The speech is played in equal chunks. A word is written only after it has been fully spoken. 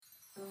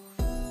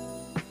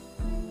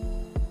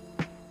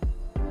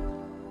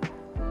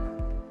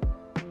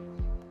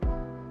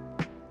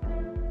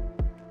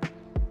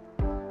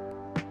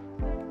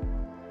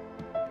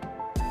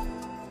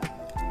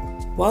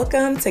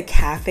Welcome to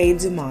Cafe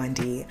du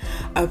Monde,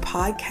 a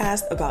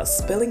podcast about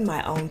spilling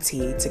my own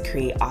tea to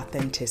create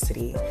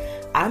authenticity.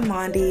 I'm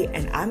Mondi,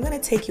 and I'm going to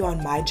take you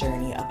on my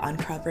journey of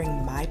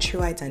uncovering my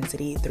true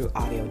identity through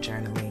audio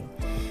journaling.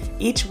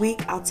 Each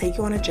week, I'll take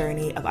you on a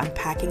journey of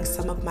unpacking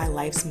some of my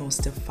life's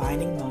most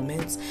defining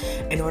moments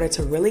in order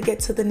to really get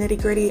to the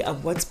nitty-gritty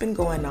of what's been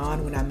going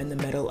on when I'm in the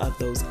middle of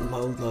those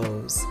low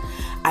lows.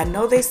 I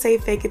know they say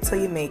fake it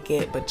till you make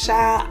it, but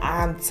child,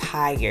 I'm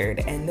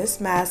tired, and this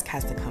mask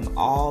has to come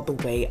all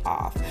the way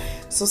off.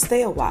 So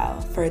stay a while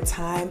for a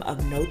time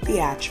of no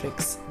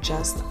theatrics,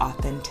 just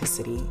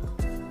authenticity.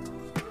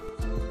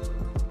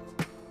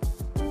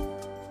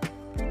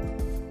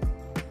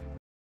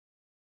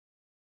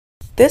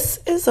 This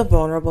is a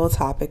vulnerable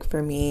topic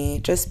for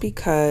me just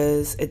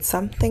because it's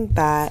something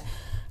that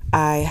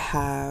I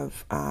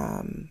have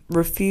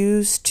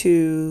refused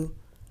to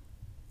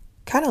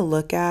kind of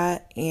look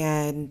at,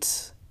 and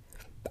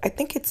I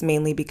think it's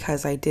mainly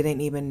because I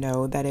didn't even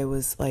know that it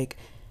was like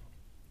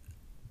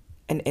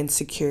an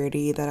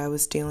insecurity that I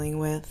was dealing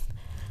with.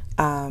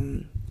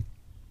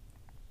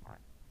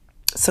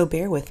 So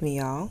bear with me,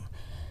 y'all.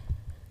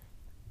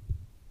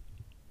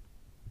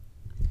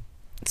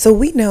 So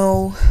we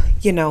know,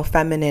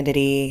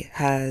 femininity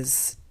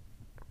has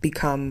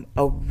become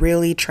a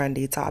really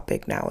trendy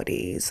topic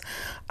nowadays.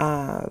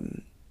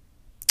 And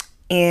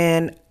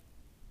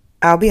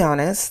I'll be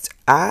honest,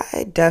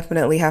 I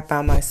definitely have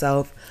found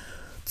myself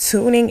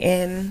tuning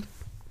in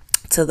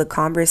to the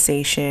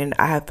conversation.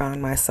 I have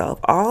found myself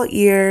all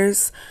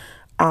ears,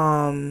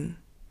 trying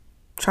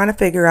to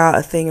figure out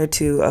a thing or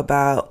two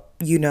about,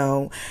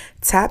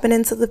 tapping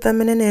into the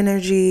feminine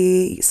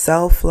energy,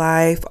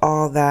 self-life,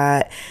 all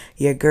that.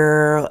 Your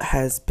girl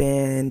has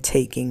been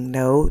taking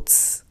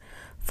notes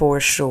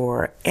for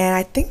sure. And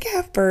I think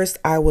at first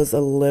I was a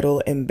little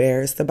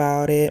embarrassed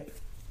about it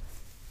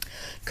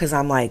because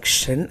I'm like,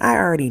 shouldn't I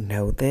already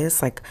know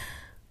this?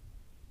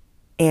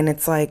 And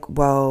it's like,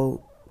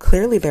 well,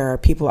 clearly there are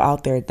people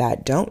out there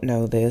that don't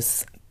know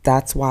this.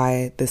 That's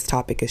why this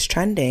topic is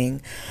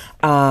trending.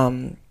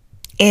 And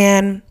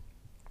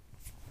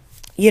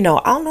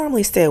I'll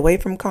normally stay away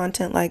from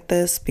content like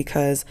this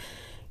because,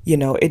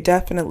 it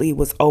definitely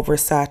was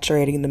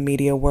oversaturating the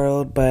media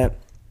world. But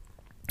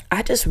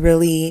I just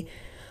really,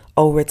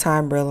 over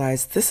time,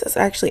 realized this is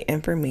actually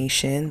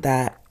information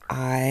that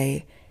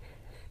I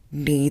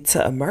need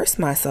to immerse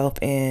myself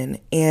in.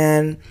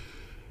 And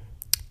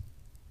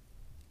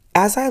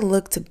as I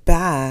looked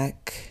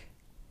back,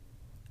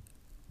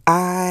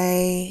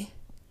 I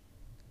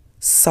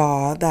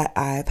saw that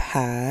I've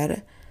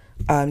had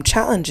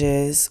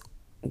challenges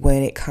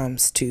when it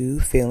comes to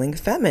feeling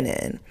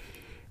feminine.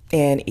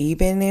 And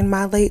even in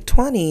my late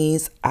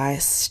 20s, I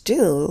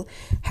still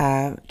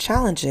have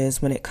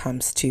challenges when it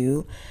comes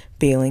to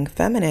feeling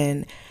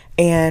feminine.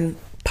 And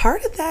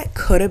part of that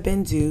could have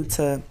been due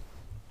to,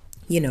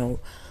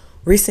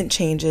 recent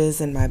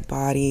changes in my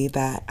body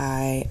that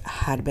I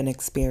had been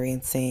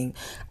experiencing.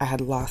 I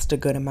had lost a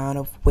good amount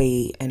of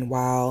weight. And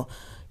while,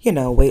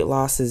 weight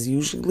loss is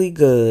usually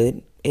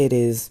good, it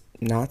is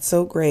not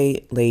so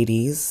great,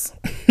 ladies,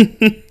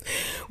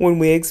 when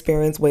we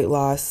experience weight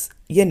loss,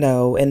 in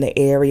the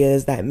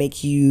areas that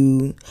make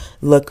you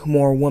look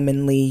more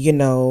womanly,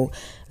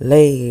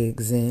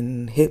 legs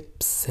and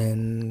hips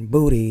and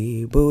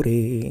booty.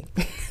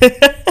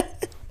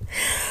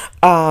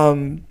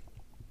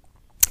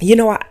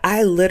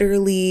 I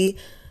literally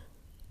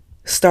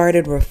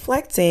started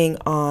reflecting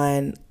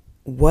on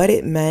what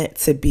it meant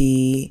to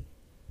be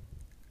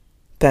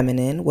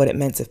feminine, what it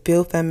meant to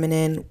feel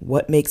feminine,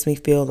 what makes me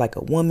feel like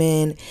a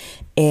woman.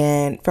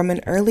 And from an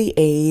early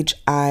age,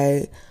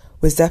 I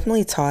was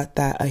definitely taught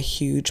that a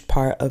huge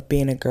part of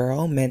being a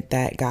girl meant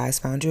that guys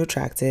found you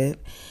attractive.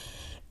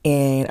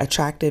 And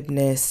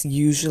attractiveness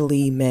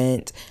usually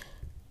meant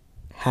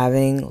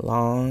having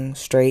long,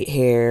 straight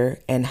hair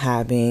and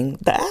having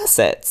the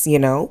assets, It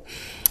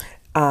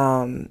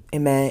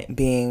meant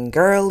being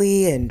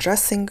girly and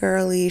dressing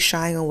girly,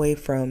 shying away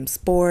from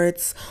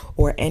sports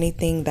or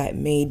anything that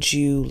made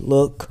you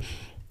look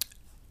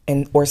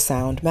or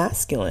sound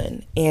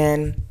masculine.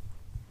 And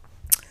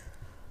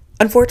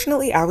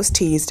unfortunately, I was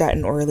teased at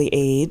an early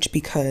age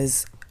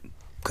because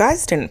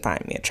guys didn't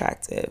find me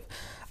attractive.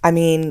 I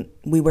mean,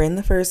 we were in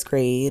the first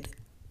grade,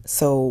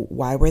 so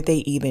why were they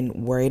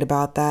even worried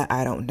about that?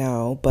 I don't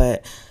know,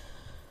 but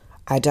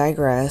I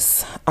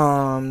digress.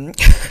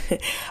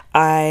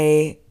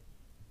 I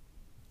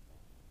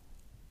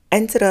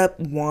ended up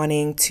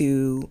wanting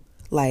to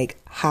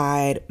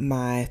hide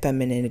my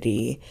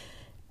femininity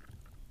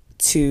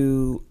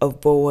to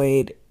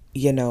avoid,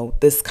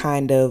 this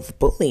kind of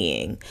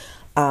bullying.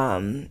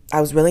 I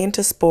was really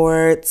into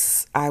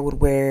sports. I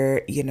would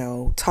wear,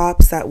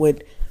 tops that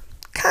would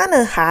kind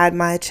of hide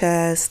my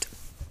chest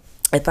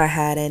if I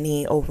had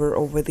any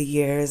over the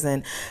years.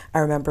 And I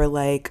remember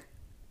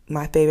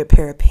my favorite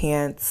pair of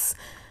pants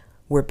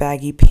were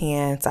baggy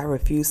pants. I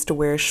refused to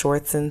wear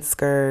shorts and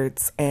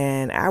skirts,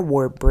 and I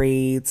wore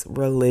braids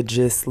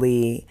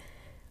religiously.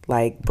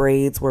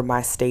 Braids were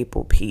my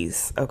staple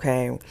piece,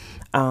 okay?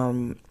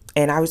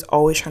 And I was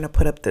always trying to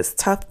put up this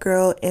tough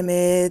girl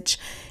image,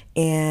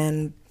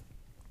 and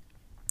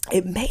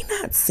it may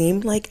not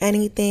seem like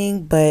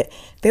anything, but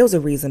there was a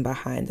reason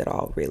behind it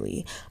all,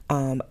 really.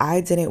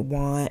 I didn't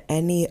want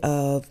any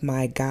of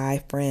my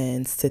guy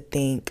friends to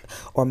think,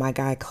 or my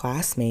guy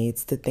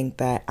classmates to think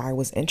that I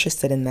was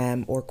interested in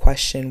them or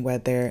question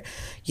whether,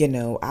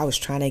 I was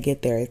trying to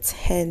get their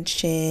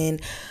attention.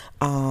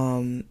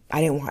 I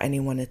didn't want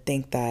anyone to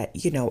think that,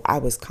 I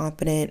was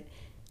confident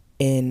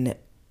in,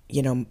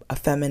 a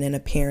feminine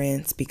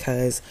appearance,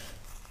 because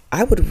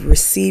I would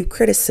receive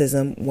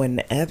criticism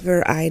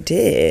whenever I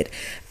did.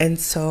 And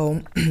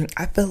so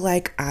I feel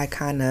like I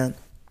kind of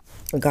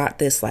got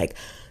this like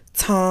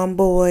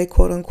tomboy,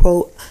 quote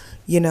unquote,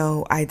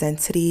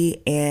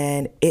 identity.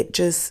 And it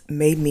just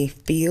made me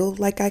feel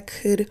like I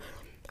could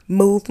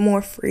move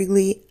more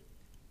freely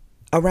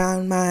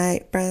around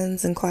my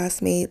friends and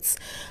classmates,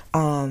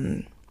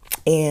 and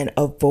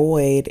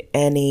avoid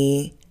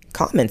any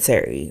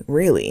commentary,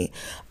 really.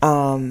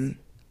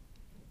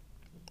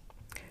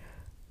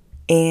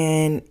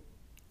 And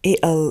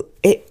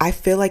I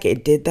feel like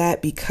it did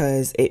that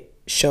because it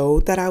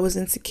showed that I was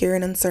insecure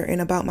and uncertain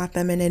about my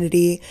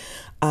femininity.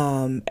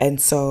 And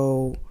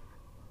so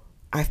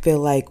I feel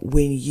like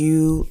when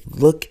you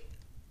look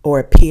or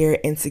appear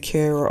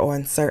insecure or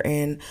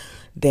uncertain,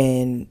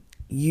 then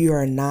you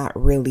are not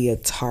really a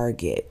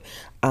target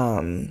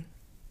to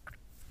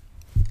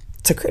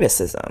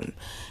criticism.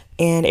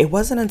 And it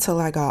wasn't until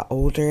I got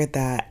older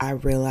that I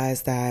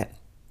realized that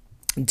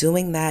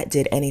doing that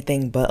did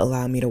anything but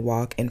allow me to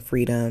walk in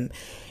freedom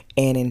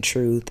and in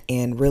truth,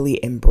 and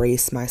really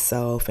embrace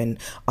myself and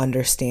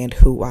understand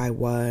who I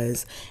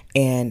was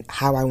and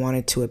how I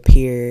wanted to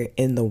appear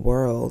in the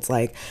world.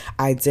 Like,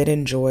 I did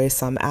enjoy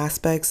some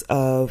aspects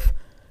of,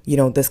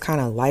 this kind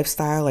of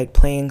lifestyle, like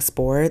playing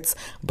sports,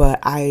 but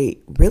I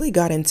really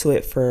got into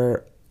it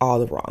for all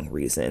the wrong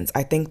reasons.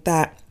 I think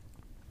that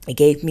it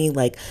gave me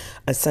like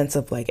a sense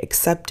of like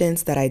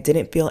acceptance that I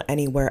didn't feel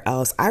anywhere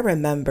else. I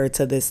remember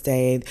to this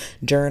day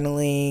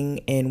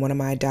journaling in one of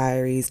my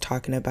diaries,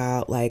 talking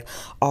about like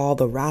all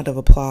the round of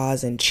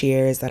applause and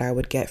cheers that I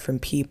would get from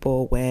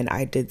people when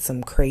I did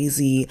some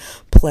crazy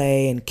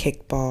play and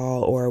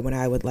kickball, or when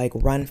I would like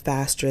run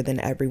faster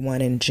than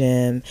everyone in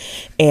gym.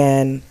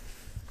 And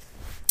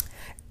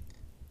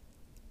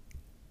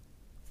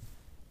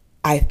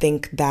I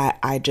think that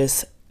I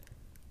just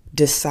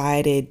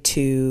decided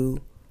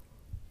to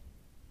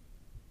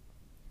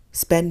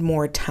spend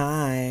more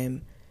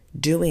time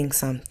doing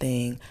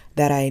something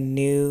that I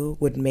knew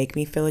would make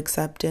me feel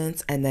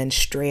acceptance, and then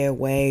stray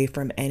away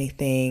from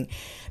anything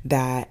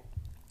that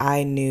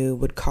I knew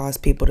would cause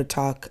people to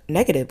talk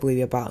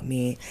negatively about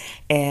me.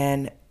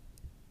 And,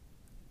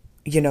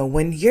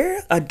 when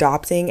you're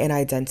adopting an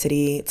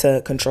identity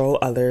to control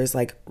others,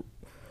 like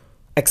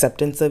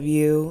acceptance of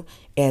you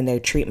and their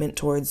treatment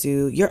towards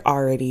you, you're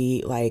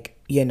already like,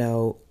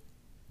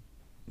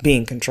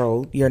 being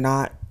controlled. You're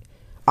not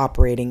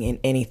operating in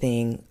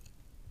anything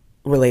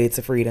related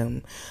to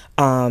freedom.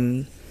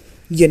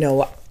 You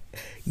know,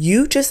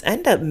 you just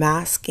end up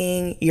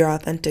masking your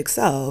authentic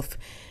self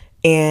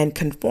and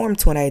conform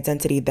to an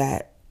identity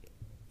that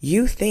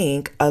you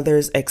think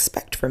others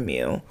expect from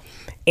you.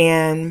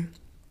 And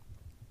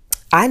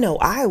I know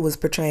I was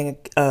portraying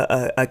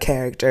a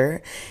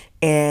character,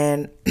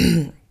 and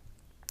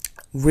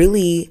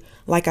really,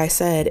 like I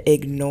said,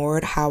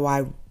 ignored how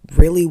I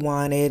really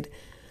wanted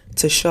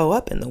to show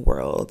up in the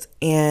world.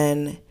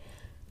 And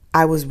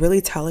I was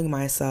really telling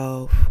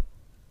myself,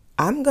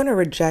 I'm going to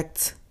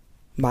reject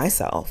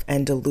myself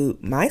and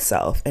dilute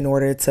myself in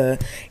order to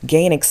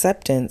gain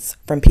acceptance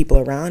from people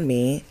around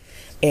me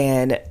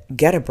and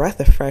get a breath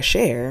of fresh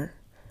air,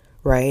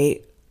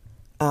 right?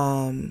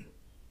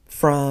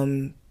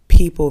 From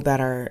people that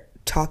are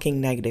talking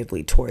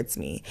negatively towards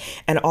me.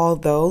 And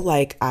although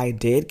like I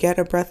did get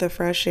a breath of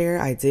fresh air,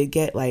 I did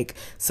get like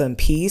some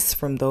peace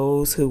from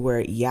those who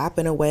were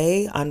yapping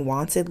away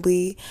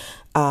unwantedly,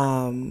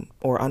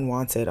 or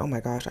unwanted. Oh my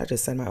gosh, I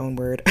just said my own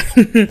word.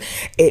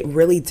 It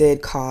really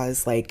did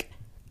cause like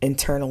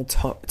internal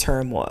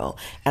turmoil,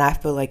 and I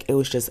feel like it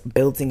was just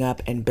building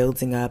up and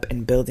building up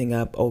and building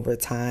up over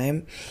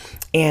time.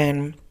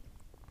 And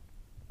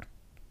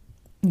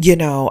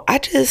I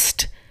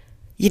just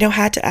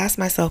had to ask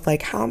myself,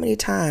 like, how many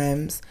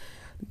times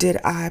did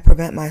I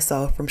prevent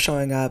myself from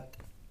showing up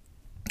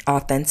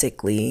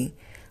authentically,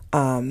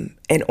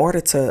 in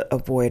order to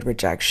avoid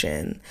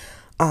rejection?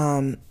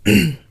 I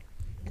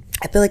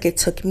feel like it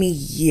took me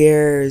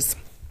years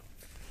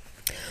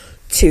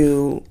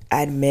to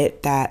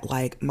admit that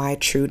like my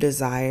true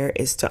desire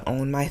is to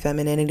own my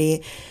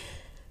femininity.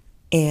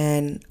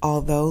 And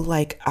although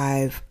like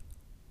I've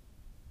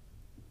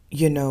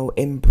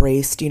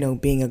embraced,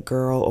 being a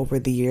girl over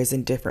the years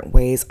in different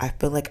ways, I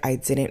feel like I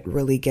didn't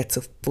really get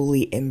to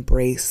fully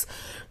embrace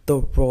the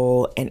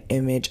role and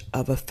image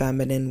of a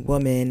feminine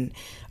woman,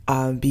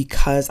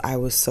 because I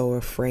was so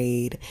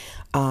afraid.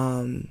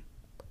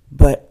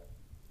 But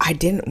I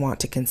didn't want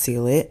to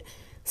conceal it,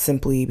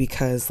 simply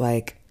because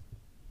like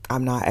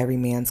I'm not every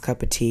man's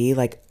cup of tea.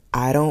 Like,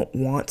 I don't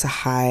want to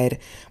hide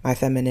my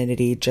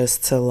femininity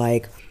just to,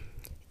 like,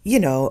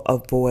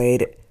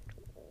 avoid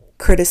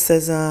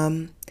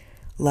criticism.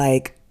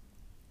 Like,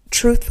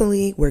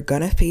 truthfully, we're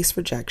going to face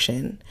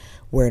rejection.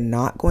 We're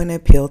not going to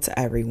appeal to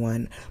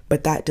everyone,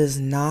 but that does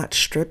not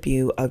strip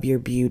you of your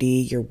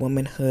beauty, your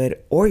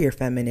womanhood, or your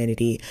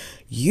femininity.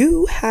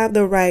 You have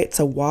the right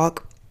to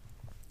walk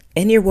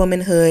in your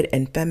womanhood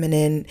and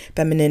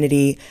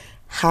femininity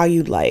how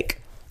you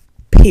like.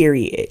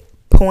 Period.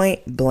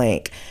 Point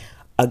blank.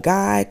 A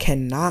guy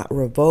cannot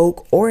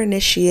revoke or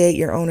initiate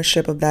your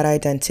ownership of that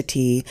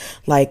identity.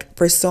 Like,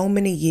 for so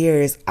many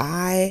years,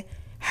 I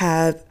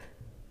have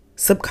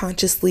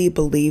subconsciously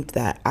believed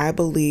that. I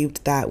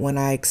believed that when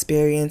I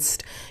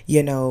experienced,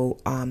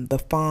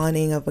 the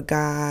fawning of a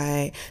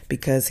guy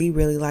because he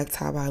really liked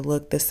how I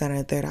looked, this, and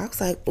the third, I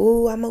was like,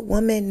 ooh, I'm a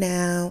woman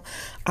now.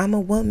 I'm a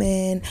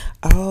woman.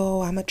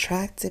 Oh, I'm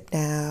attractive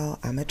now.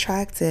 I'm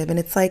attractive. And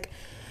it's like,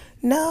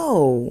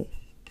 no,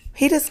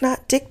 he does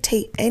not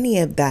dictate any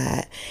of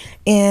that.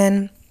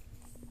 And,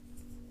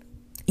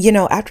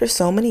 after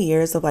so many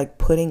years of like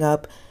putting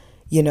up,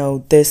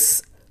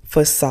 this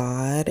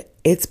facade,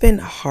 it's been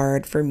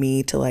hard for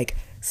me to like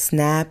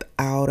snap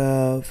out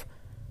of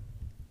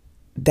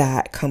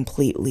that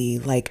completely.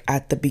 Like,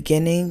 at the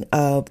beginning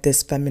of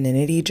this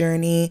femininity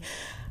journey,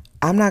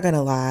 I'm not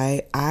gonna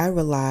lie, I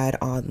relied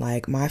on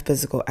like my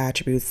physical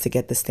attributes to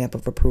get the stamp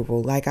of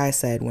approval. Like I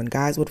said, when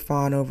guys would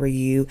fawn over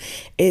you,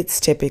 it's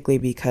typically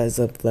because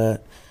of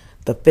the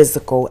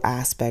physical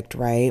aspect,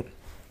 right?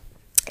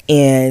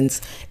 And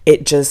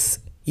it just,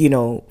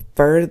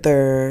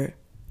 further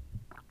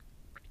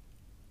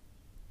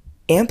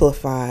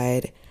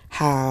amplified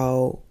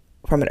how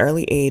from an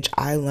early age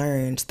I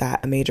learned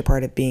that a major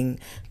part of being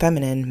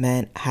feminine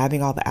meant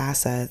having all the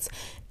assets.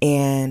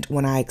 And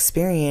when I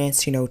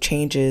experienced,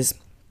 changes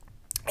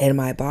in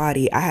my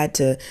body, I had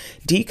to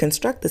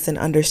deconstruct this and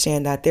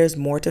understand that there's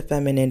more to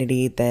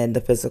femininity than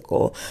the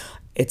physical.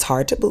 It's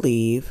hard to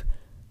believe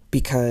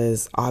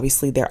because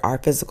obviously there are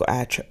physical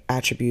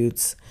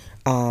attributes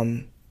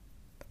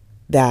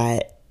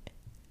that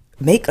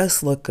make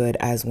us look good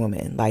as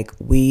women. Like,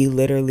 we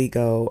literally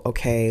go,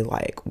 okay,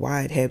 like,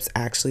 wide hips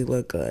actually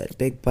look good,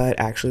 big butt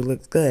actually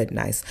looks good,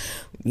 nice,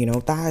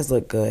 thighs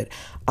look good.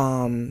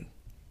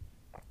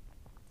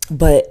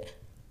 But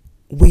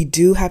we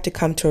do have to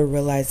come to a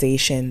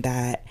realization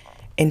that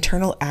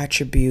internal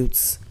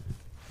attributes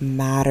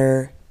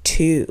matter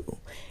too.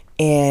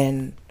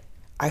 And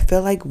I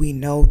feel like we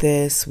know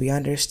this, we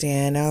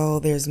understand, oh,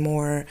 there's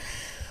more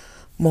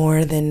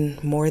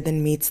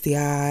than meets the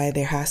eye.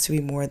 There has to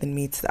be more than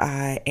meets the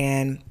eye.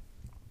 And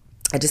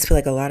I just feel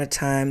like a lot of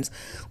times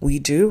we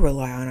do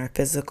rely on our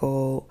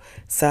physical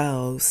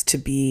selves to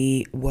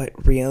be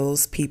what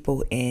reels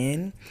people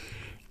in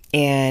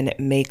and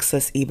makes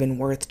us even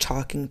worth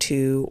talking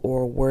to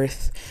or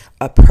worth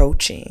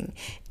approaching.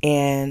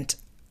 And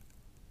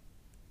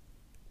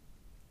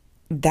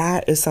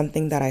that is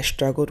something that I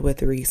struggled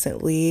with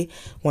recently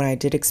when I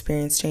did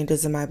experience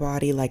changes in my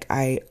body. Like,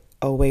 I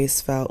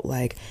always felt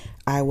like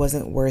I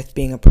wasn't worth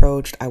being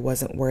approached. I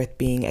wasn't worth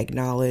being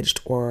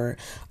acknowledged or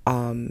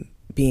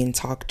being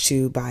talked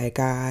to by a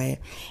guy.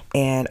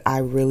 And I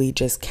really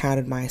just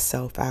counted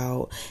myself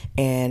out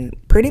and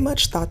pretty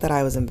much thought that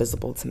I was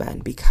invisible to men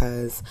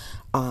because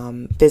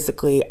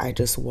physically I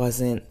just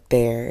wasn't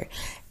there.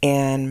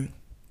 And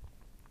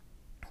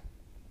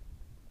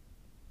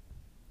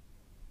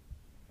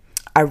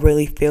I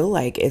really feel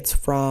like it's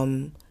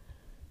from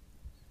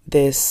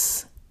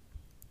this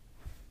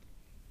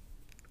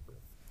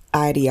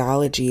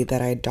ideology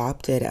that I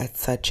adopted at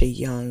such a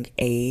young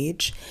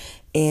age.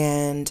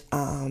 And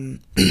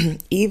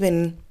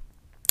even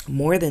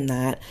more than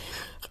that,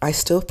 I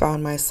still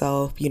found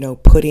myself,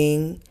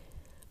 putting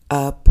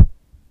up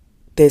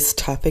this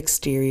tough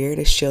exterior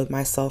to shield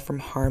myself from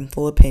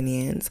harmful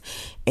opinions.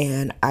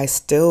 And I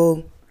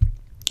still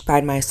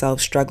find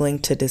myself struggling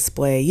to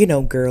display,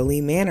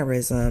 girly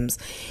mannerisms.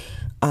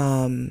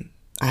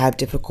 I have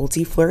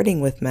difficulty flirting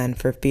with men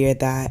for fear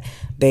that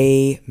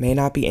they may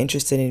not be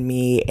interested in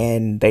me,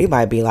 and they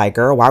might be like,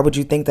 girl, why would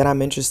you think that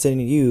I'm interested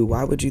in you?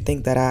 Why would you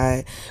think that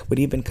I would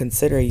even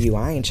consider you?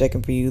 I ain't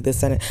checking for you,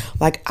 this and that.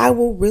 Like, I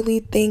will really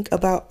think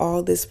about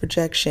all this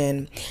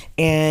projection.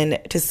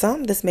 And to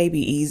some, this may be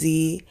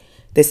easy.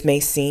 This may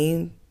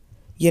seem,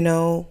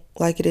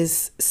 like it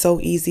is so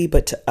easy,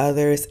 but to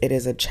others, it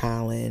is a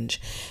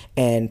challenge.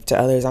 And to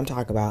others, I'm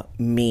talking about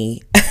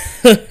me.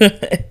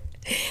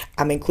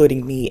 I'm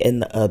including me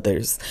in the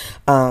others.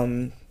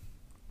 Even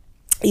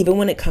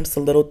when it comes to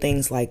little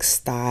things like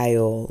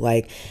style,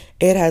 like,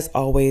 it has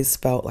always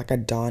felt like a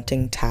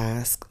daunting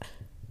task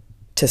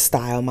to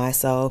style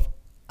myself.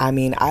 I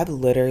mean, I've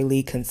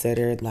literally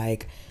considered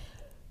like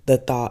the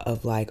thought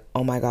of like,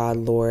 oh my God,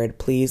 Lord,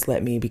 please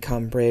let me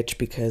become rich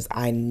because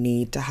I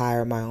need to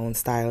hire my own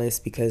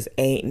stylist because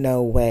ain't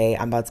no way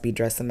I'm about to be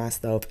dressing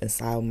myself and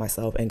styling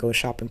myself and go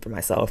shopping for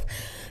myself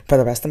for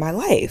the rest of my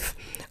life.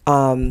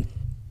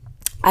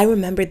 I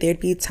remember there'd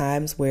be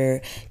times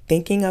where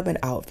thinking of an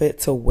outfit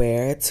to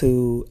wear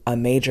to a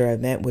major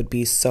event would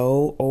be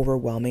so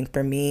overwhelming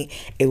for me,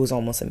 it was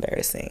almost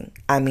embarrassing.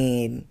 I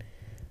mean,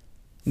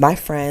 my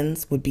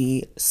friends would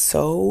be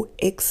so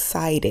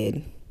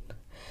excited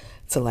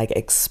to like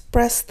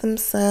express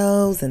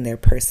themselves and their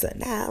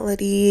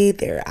personality,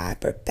 their eye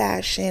for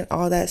fashion,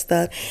 all that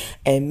stuff.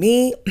 And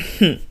me,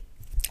 I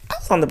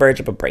was on the verge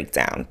of a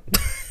breakdown.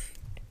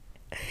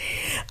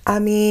 I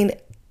mean,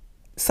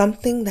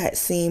 something that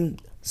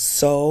seemed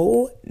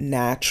so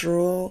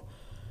natural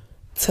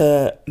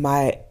to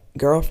my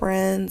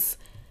girlfriends,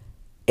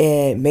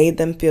 it made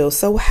them feel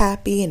so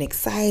happy and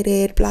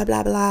excited, blah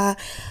blah blah.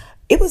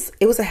 It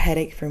was a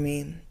headache for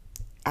me.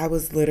 I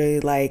was literally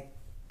like,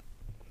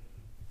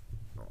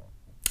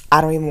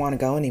 I don't even want to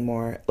go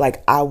anymore.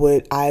 Like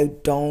I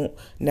don't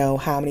know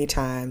how many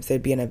times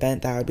there'd be an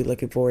event that I would be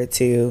looking forward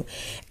to,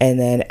 and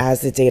then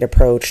as the date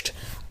approached,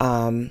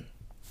 I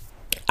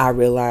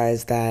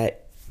realized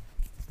that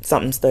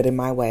something stood in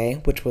my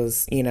way, which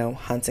was,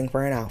 hunting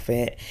for an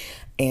outfit.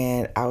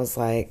 And I was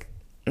like,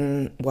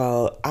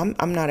 well,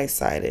 I'm not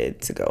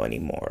excited to go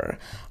anymore.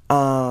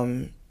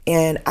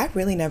 And I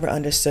really never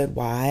understood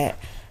why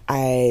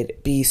I'd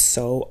be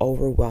so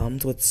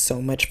overwhelmed with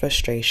so much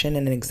frustration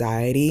and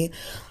anxiety.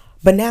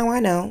 But now I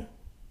know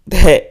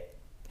that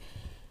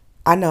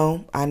I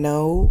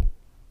know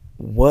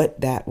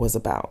what that was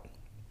about.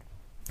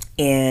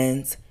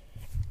 And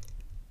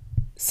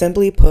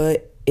simply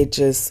put, it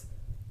just,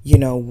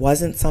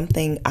 wasn't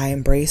something I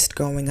embraced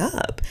growing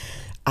up.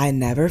 I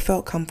never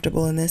felt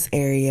comfortable in this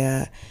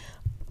area.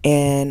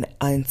 And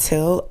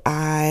until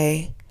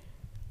I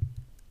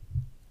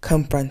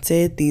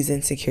confronted these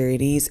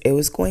insecurities, it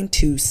was going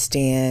to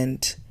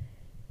stand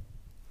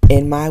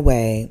in my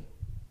way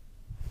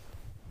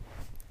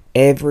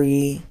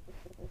every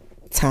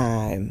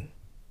time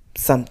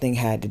something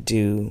had to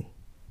do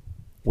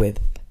with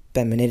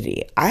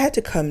femininity. I had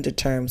to come to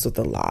terms with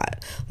a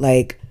lot.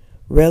 Like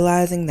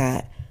realizing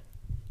that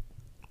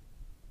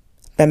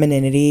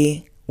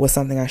femininity was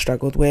something I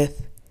struggled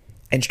with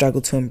and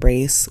struggled to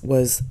embrace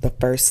was the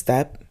first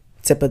step,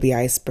 tip of the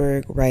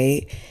iceberg,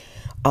 right?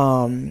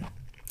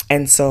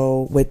 And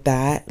so with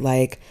that,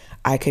 like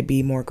I could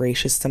be more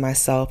gracious to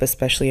myself,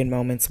 especially in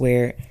moments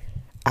where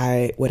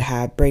I would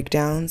have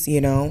breakdowns,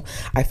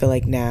 I feel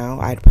like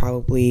now I'd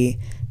probably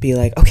be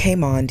like, okay,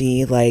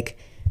 Mondi, like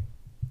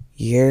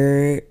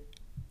you're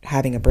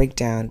having a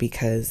breakdown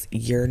because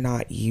you're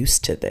not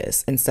used to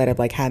this, instead of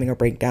like having a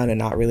breakdown and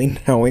not really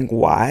knowing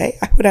why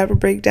I would have a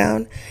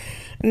breakdown.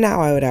 Now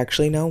I would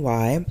actually know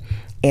why,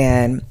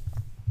 and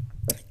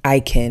I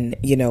can,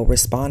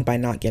 respond by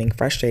not getting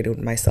frustrated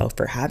with myself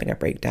for having a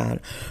breakdown,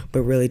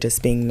 but really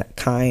just being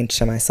kind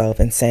to myself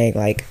and saying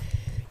like,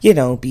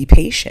 be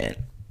patient.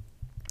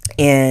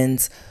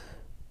 And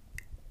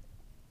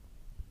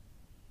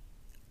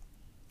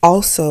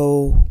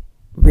also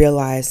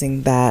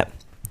realizing that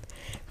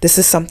this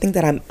is something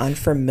that I'm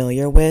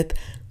unfamiliar with.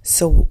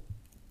 So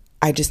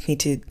I just need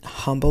to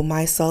humble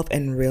myself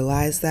and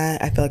realize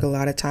that. I feel like a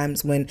lot of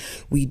times when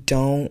we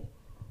don't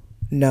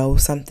know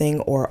something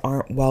or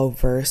aren't well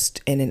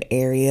versed in an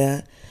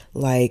area,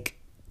 like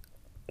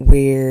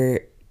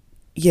we're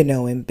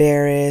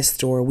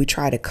embarrassed, or we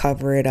try to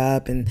cover it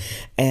up,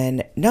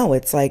 and no,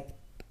 it's like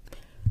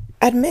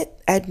admit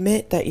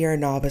that you're a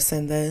novice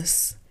in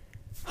this,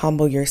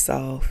 humble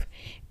yourself.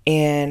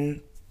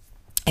 And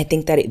I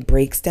think that it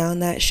breaks down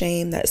that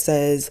shame that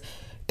says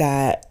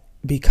that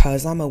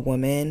because I'm a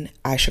woman,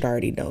 I should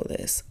already know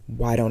this.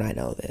 Why don't I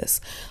know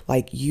this?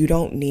 Like, you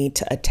don't need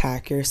to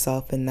attack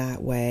yourself in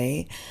that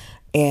way.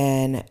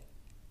 And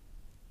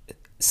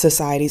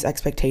society's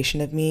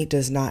expectation of me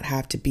does not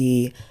have to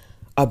be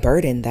a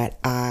burden that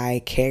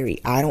I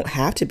carry. I don't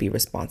have to be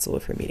responsible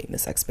for meeting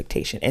this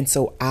expectation. And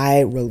so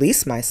I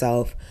release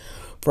myself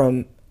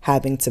from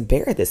having to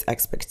bear this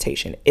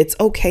expectation. It's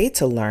okay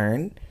to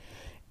learn.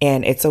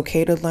 And it's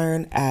okay to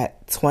learn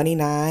at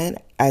 29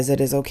 as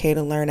it is okay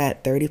to learn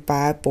at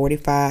 35,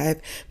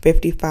 45,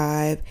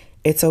 55.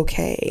 It's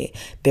okay.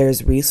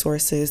 There's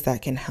resources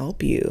that can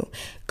help you.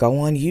 Go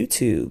on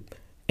YouTube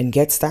and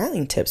get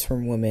styling tips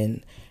from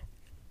women.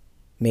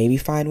 Maybe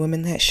find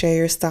women that share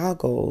your style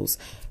goals.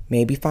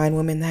 Maybe find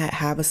women that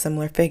have a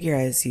similar figure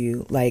as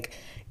you. Like,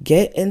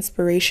 get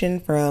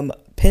inspiration from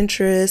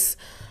Pinterest.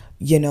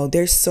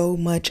 There's so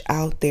much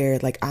out there.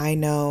 Like, I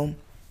know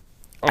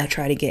I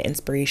try to get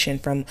inspiration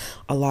from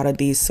a lot of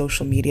these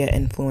social media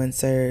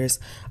influencers.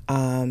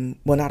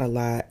 Well, not a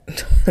lot,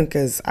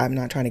 because I'm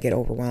not trying to get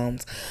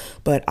overwhelmed,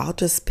 but I'll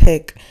just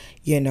pick,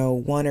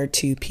 one or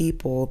two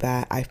people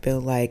that I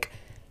feel like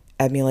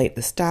emulate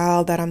the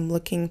style that I'm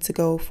looking to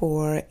go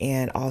for,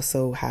 and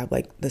also have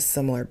like the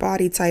similar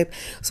body type.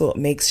 So it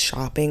makes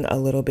shopping a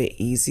little bit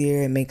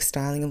easier. It makes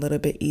styling a little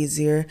bit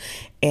easier.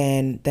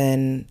 And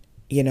then,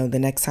 the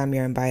next time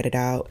you're invited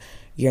out,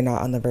 you're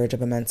not on the verge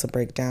of a mental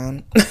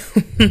breakdown.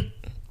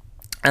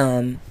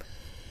 And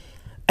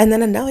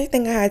then another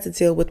thing I had to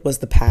deal with was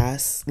the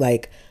past.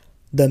 Like,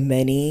 the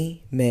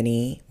many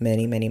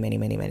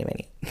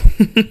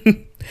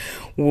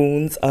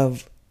wounds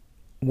of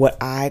what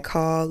I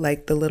call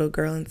like the little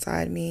girl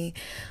inside me.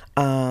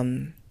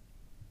 Um,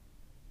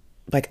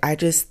 like, I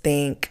just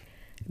think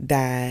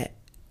that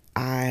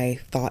I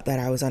thought that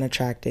I was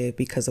unattractive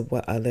because of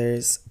what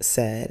others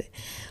said.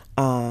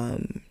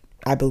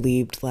 I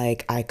believed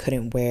like I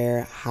couldn't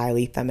wear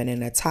highly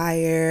feminine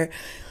attire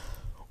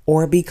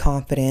or be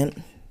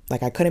confident.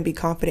 Like, I couldn't be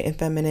confident in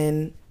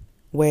feminine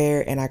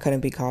wear and I couldn't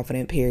be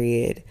confident,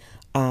 period.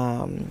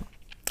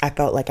 I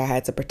felt like I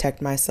had to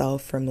protect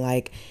myself from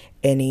like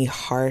any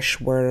harsh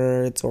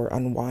words or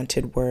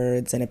unwanted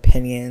words and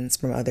opinions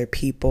from other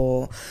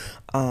people.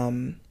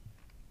 And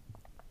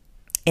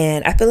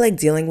I feel like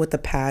dealing with the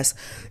past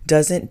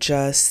doesn't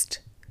just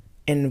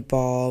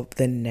involve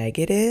the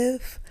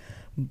negative,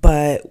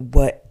 but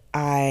what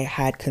I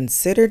had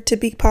considered to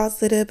be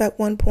positive at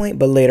one point,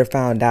 but later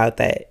found out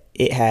that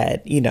it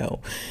had,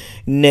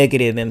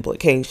 negative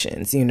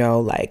implications,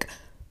 like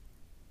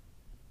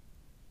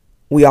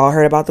we all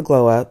heard about the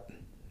glow up.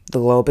 The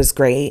glow up is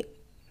great.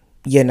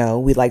 We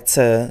like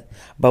to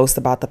boast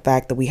about the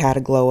fact that we had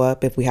a glow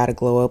up. If we had a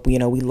glow up, we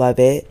love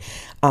it.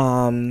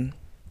 And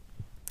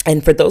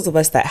for those of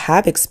us that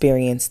have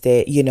experienced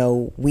it,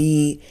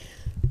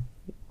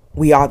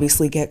 we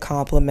obviously get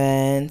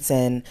compliments,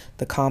 and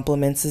the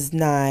compliments is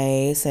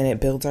nice, and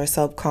it builds our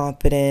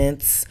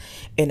self-confidence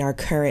in our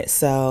current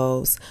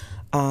selves.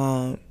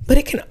 But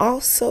it can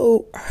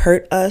also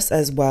hurt us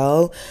as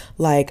well.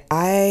 Like,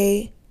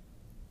 I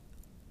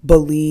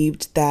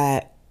believed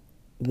that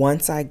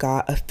once I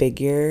got a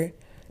figure,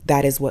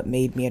 that is what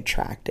made me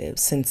attractive,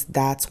 since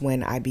that's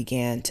when I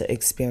began to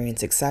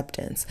experience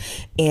acceptance.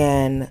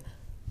 And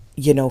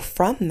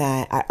from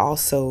that, I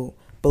also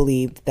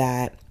believed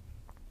that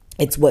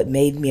it's what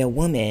made me a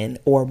woman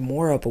or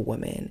more of a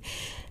woman.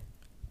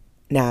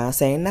 Now,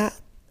 saying that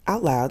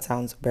out loud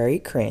sounds very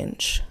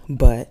cringe,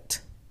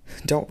 but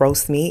don't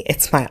roast me.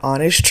 It's my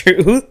honest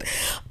truth.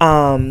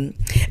 And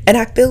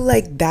I feel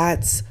like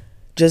that's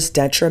just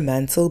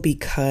detrimental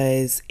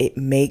because it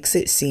makes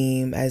it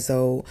seem as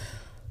though,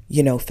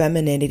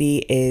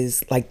 femininity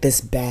is like this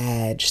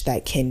badge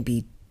that can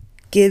be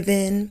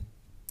given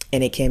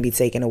and it can be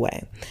taken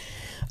away.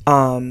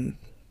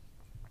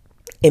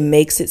 It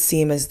makes it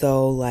seem as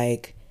though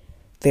like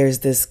there's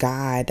this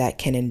guy that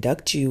can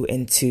induct you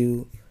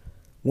into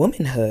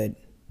womanhood,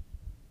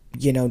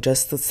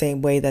 just the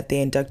same way that they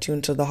induct you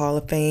into the Hall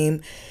of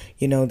Fame.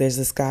 There's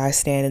this guy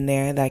standing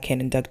there that can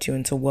induct you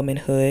into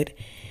womanhood.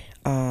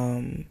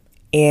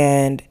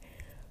 And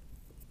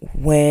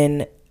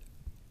when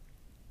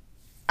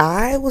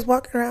I was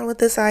walking around with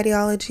this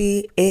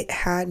ideology, it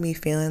had me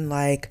feeling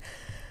like,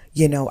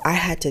 I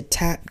had to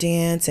tap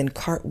dance and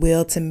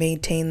cartwheel to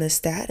maintain the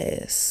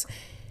status.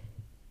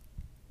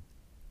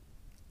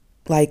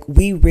 Like,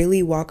 we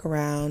really walk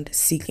around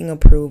seeking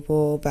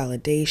approval,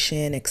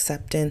 validation,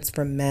 acceptance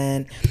from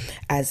men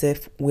as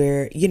if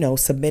we're,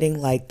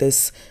 submitting like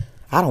this,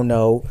 I don't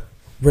know,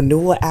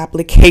 renewal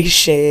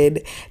application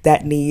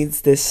that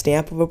needs this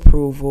stamp of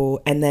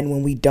approval. And then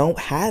when we don't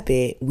have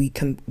it, we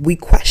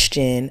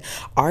question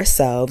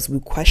ourselves, we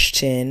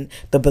question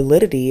the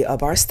validity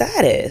of our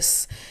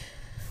status.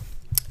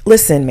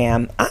 Listen,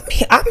 ma'am,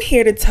 I'm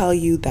here to tell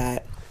you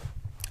that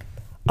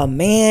a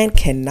man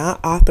cannot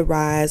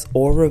authorize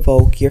or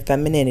revoke your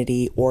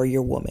femininity or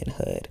your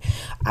womanhood.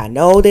 I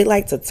know they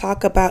like to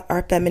talk about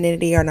our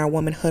femininity and our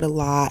womanhood a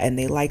lot, and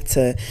they like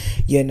to,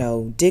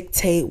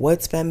 dictate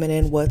what's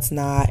feminine, what's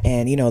not,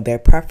 and, their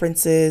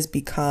preferences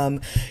become,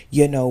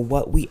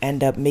 what we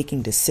end up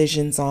making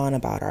decisions on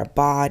about our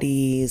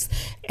bodies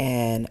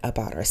and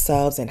about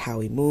ourselves and how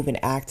we move and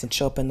act and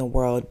show up in the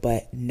world.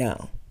 But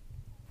no,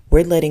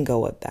 we're letting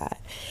go of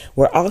that.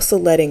 We're also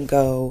letting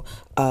go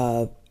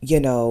of,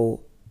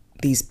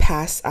 these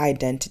past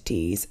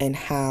identities and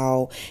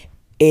how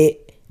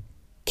it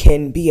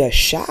can be a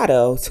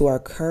shadow to our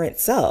current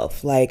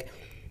self. Like,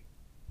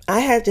 I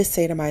had to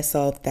say to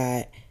myself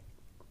that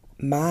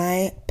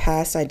my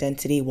past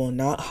identity will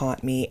not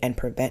haunt me and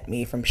prevent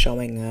me from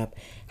showing up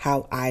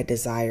how I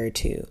desire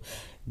to.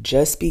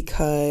 Just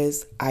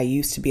because I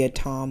used to be a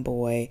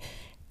tomboy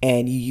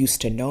and you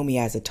used to know me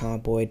as a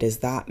tomboy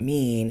does not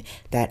mean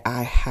that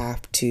I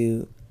have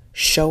to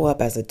show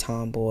up as a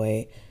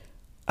tomboy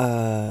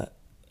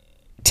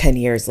 10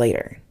 years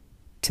later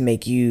to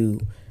make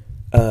you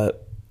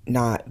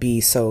not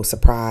be so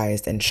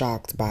surprised and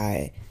shocked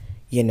by,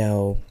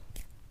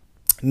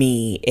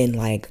 me in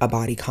like a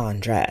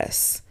bodycon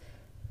dress.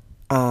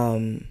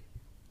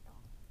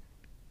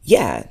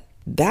 Yeah,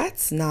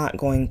 that's not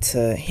going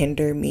to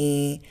hinder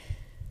me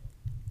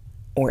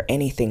or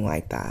anything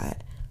like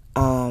that.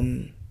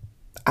 I'm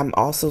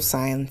also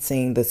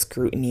silencing the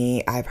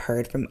scrutiny I've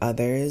heard from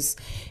others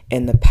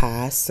in the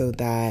past so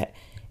that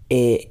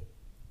it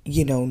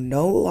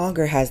no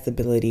longer has the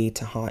ability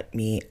to haunt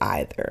me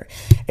either.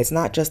 It's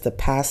not just the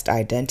past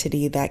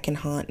identity that can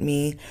haunt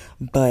me,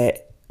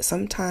 but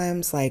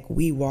sometimes like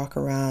we walk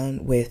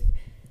around with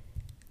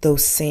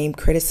those same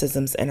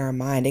criticisms in our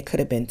mind. It could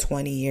have been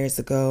 20 years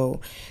ago,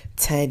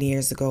 10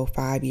 years ago,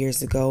 5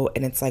 years ago.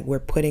 And it's like we're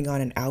putting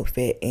on an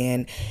outfit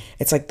and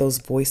it's like those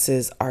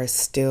voices are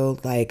still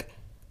like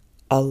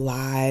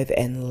alive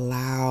and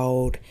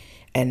loud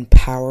and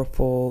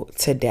powerful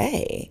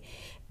today.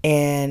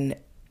 And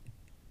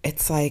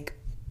it's like,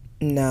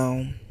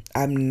 no,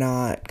 I'm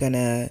not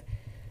gonna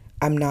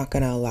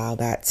allow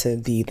that to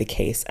be the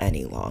case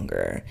any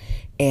longer.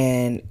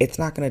 And it's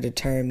not gonna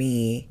deter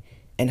me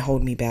and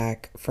hold me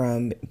back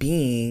from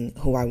being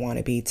who I want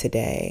to be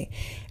today.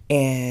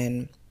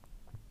 And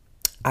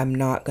I'm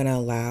not gonna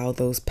allow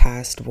those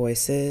past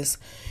voices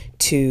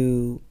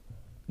to,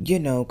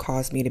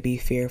 cause me to be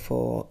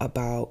fearful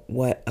about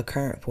what a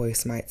current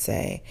voice might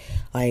say.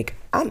 Like,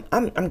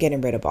 I'm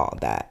getting rid of all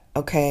that,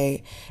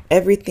 okay?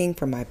 Everything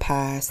from my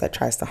past that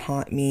tries to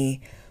haunt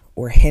me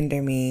or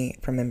hinder me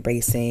from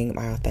embracing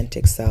my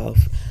authentic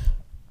self,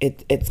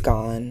 it's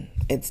gone.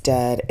 It's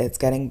dead. It's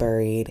getting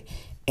buried.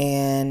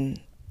 And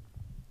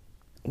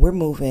we're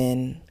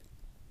moving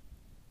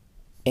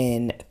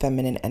in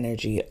feminine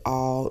energy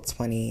all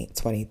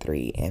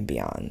 2023 and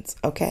beyond,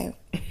 okay?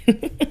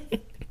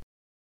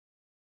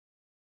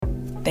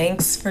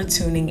 Thanks for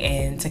tuning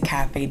in to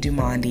Cafe Du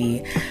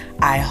Monde.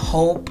 I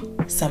hope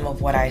some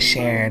of what I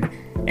shared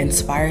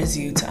inspires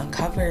you to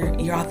uncover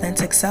your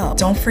authentic self.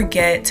 Don't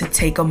forget to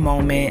take a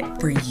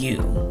moment for you.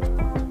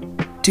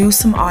 Do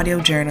some audio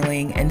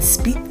journaling and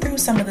speak through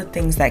some of the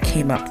things that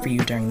came up for you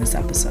during this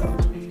episode.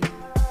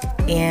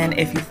 And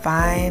if you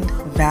find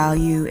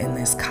value in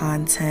this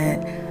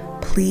content,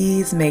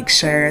 please make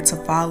sure to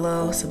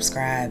follow,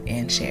 subscribe,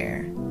 and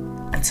share.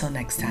 Until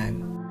next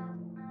time.